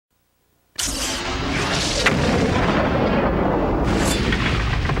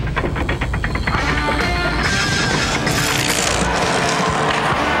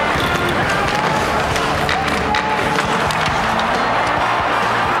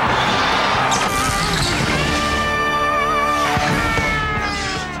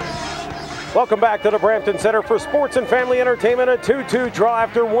Welcome back to the Brampton Centre for Sports and Family Entertainment. A 2-2 draw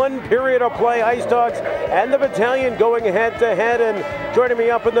after one period of play. Ice Dogs and the Battalion going head-to-head. And joining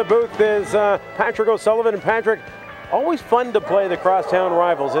me up in the booth is Patrick O'Sullivan. And Patrick, always fun to play the crosstown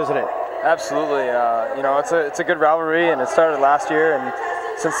rivals, isn't it? Absolutely. It's a good rivalry, and it started last year. And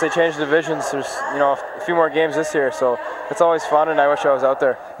since they changed the divisions, there's a few more games this year, so it's always fun, and I wish I was out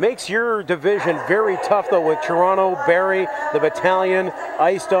there. Makes your division very tough, though, with Toronto, Barrie, the Battalion,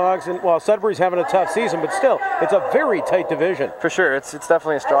 Ice Dogs, and well, Sudbury's having a tough season, but still, it's a very tight division. For sure, it's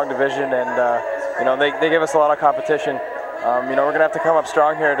definitely a strong division, and they give us a lot of competition. We're going to have to come up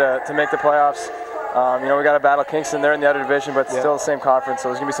strong here to make the playoffs. We got to battle Kingston. They're in the other division, but still the same conference, so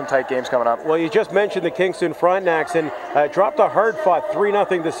there's going to be some tight games coming up. Well, you just mentioned the Kingston Frontenacs, and dropped a hard-fought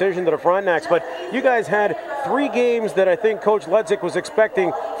 3-0 decision to the Frontenacs, but you guys had 3 games that I think Coach Ledzik was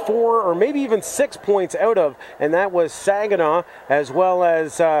expecting 4 or maybe even 6 points out of, and that was Saginaw as well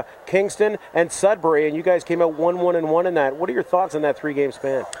as Kingston and Sudbury, and you guys came out 1-1-1 in that. What are your thoughts on that 3-game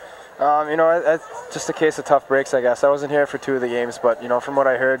span? It's just a case of tough breaks, I guess. I wasn't here for 2 of the games, but from what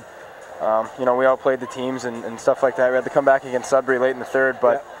I heard, we outplayed the teams and stuff like that. We had to come back against Sudbury late in the third,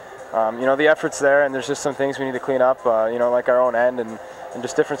 but the effort's there, and there's just some things we need to clean up, like our own end and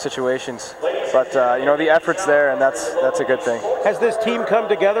just different situations. But the effort's there, and that's a good thing. Has this team come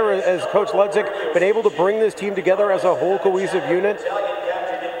together? Has Coach Ledzik been able to bring this team together as a whole cohesive unit?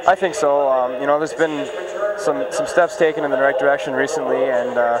 I think so. There's been some steps taken in the right direction recently,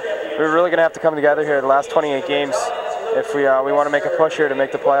 and we're really going to have to come together here the last 28 games if we want to make a push here to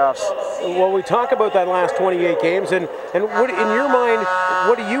make the playoffs. Well, we talk about that last 28 games, and what, in your mind,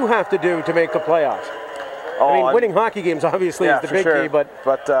 what do you have to do to make the playoffs? Winning hockey games obviously is the big key,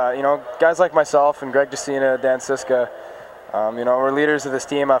 but guys like myself and Greg Jacina, Dan Siska, we're leaders of this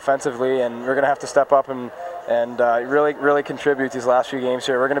team offensively, and we're going to have to step up and really contribute these last few games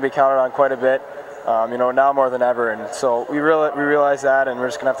here. We're going to be counted on quite a bit, now more than ever, and so we realize that, and we're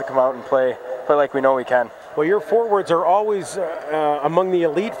just going to have to come out and play like we know we can. Well, your forwards are always among the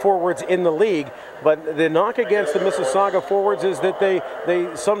elite forwards in the league, but the knock against the Mississauga forwards is that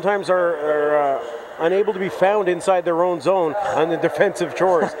they sometimes are unable to be found inside their own zone on the defensive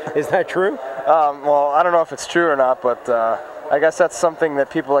chores. Is that true? Well, I don't know if it's true or not, but I guess that's something that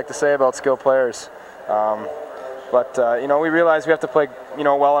people like to say about skilled players. We realize we have to play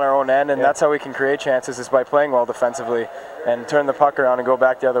well on our own end, and that's how we can create chances, is by playing well defensively and turn the puck around and go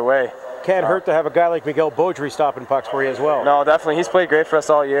back the other way. Can't hurt to have a guy like Miguel Beaudry stopping pucks for you as well. No, definitely. He's played great for us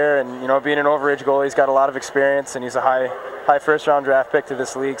all year, and being an overage goalie, he's got a lot of experience, and he's a high first-round draft pick to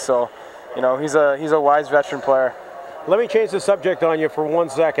this league. So, he's a wise veteran player. Let me change the subject on you for 1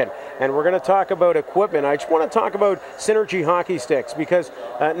 second, and we're going to talk about equipment. I just want to talk about Synergy hockey sticks, because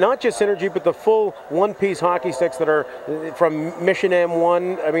not just Synergy, but the full one-piece hockey sticks that are from Mission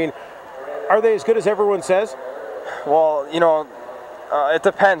M1. Are they as good as everyone says? Well, it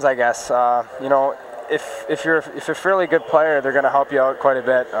depends, I guess. If you're a fairly good player, they're going to help you out quite a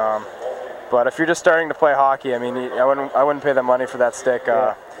bit. But if you're just starting to play hockey, I wouldn't pay the money for that stick.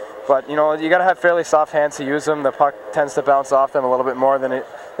 But you got to have fairly soft hands to use them. The puck tends to bounce off them a little bit more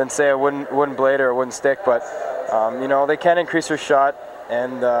than say a wooden blade or a wooden stick. But they can increase your shot,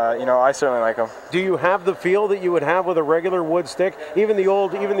 and I certainly like them. Do you have the feel that you would have with a regular wood stick, even the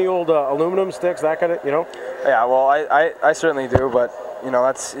old aluminum sticks, that kind of Yeah, well, I certainly do, but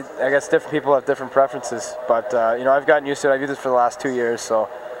I guess different people have different preferences. But I've gotten used to it. I've used it for the last 2 years, so.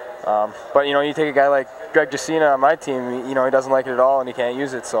 But you take a guy like Greg Jacina on my team, he doesn't like it at all, and he can't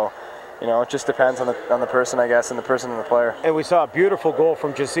use it. So, it just depends on the person, I guess, and the person and the player. And we saw a beautiful goal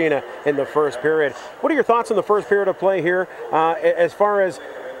from Jacina in the first period. What are your thoughts on the first period of play here? As far as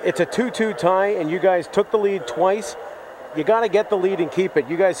it's a 2-2 tie, and you guys took the lead twice. You got to get the lead and keep it.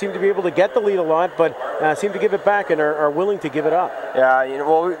 You guys seem to be able to get the lead a lot, but seem to give it back and are willing to give it up. Yeah, it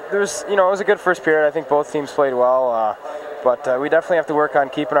was a good first period. I think both teams played well. But we definitely have to work on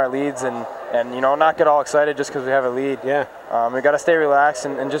keeping our leads and not get all excited just because we have a lead. Yeah. We got to stay relaxed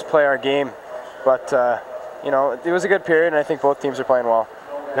and just play our game. But it was a good period, and I think both teams are playing well.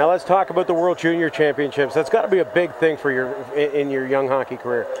 Now let's talk about the World Junior Championships. That's got to be a big thing for in your young hockey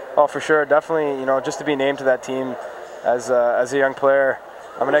career. Oh, for sure, definitely. Just to be named to that team as a young player.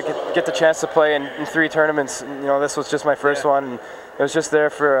 I'm gonna get the chance to play in 3 tournaments. This was just my first one. And it was just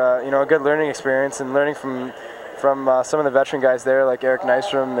there for a good learning experience and learning from some of the veteran guys there, like Eric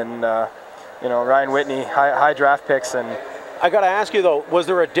Nystrom and Ryan Whitney, high draft picks. And I got to ask you though, was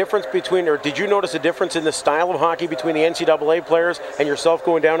there a difference between, or did you notice a difference in the style of hockey between the NCAA players and yourself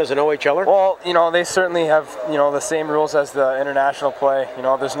going down as an OHLer? Well, they certainly have the same rules as the international play.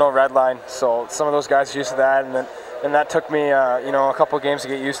 There's no red line, so some of those guys are used to that, and that took me a couple of games to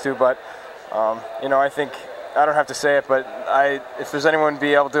get used to. But You know, I think, I don't have to say it, but if there's anyone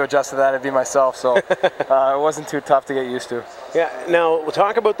be able to adjust to that, it'd be myself. So it wasn't too tough to get used to. Yeah. Now we'll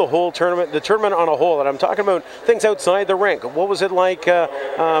talk about the whole tournament, the tournament on a whole, and I'm talking about things outside the rink. What was it like?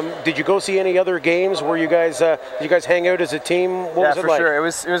 Did you go see any other games? Were you guys did you guys hang out as a team? What was it like? Yeah, for sure.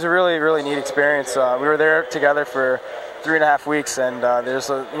 It was a really neat experience. We were there together for 3.5 weeks, and there's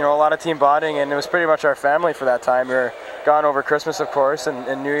a lot of team bonding, and it was pretty much our family for that time. We were gone over Christmas, of course,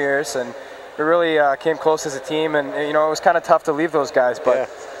 and New Year's, and we really came close as a team, and it was kind of tough to leave those guys, but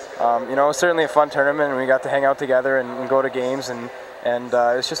it was certainly a fun tournament, and we got to hang out together and go to games, and it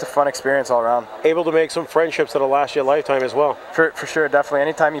was just a fun experience all around. Able to make some friendships that'll last you a lifetime as well. For sure, definitely.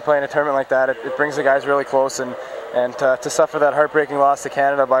 Anytime you play in a tournament like that, it brings the guys really close, and to suffer that heartbreaking loss to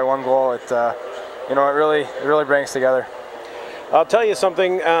Canada by 1 goal, it really brings us together. I'll tell you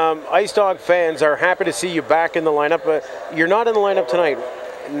something, Ice Dog fans are happy to see you back in the lineup, but you're not in the lineup tonight.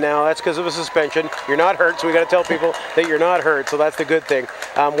 Now, that's because of a suspension. You're not hurt, so we got to tell people that you're not hurt, so that's the good thing.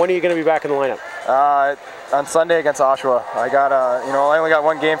 When are you going to be back in the lineup? On Sunday against Oshawa. I only got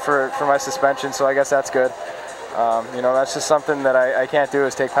 1 game for my suspension, so I guess that's good. That's just something that I can't do,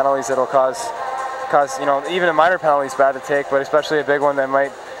 is take penalties that'll cause even a minor penalty is bad to take, but especially a big one that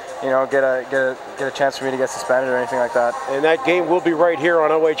might get a chance for me to get suspended or anything like that. And that game will be right here on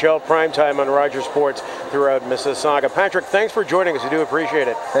OHL Primetime on Rogers Sports throughout Mississauga. Patrick, thanks for joining us. We do appreciate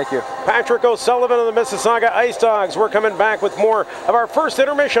it. Thank you. Patrick O'Sullivan of the Mississauga Ice Dogs. We're coming back with more of our first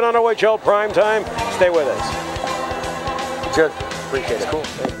intermission on OHL Primetime. Stay with us. Good. Appreciate it.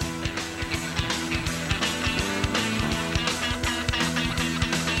 Cool.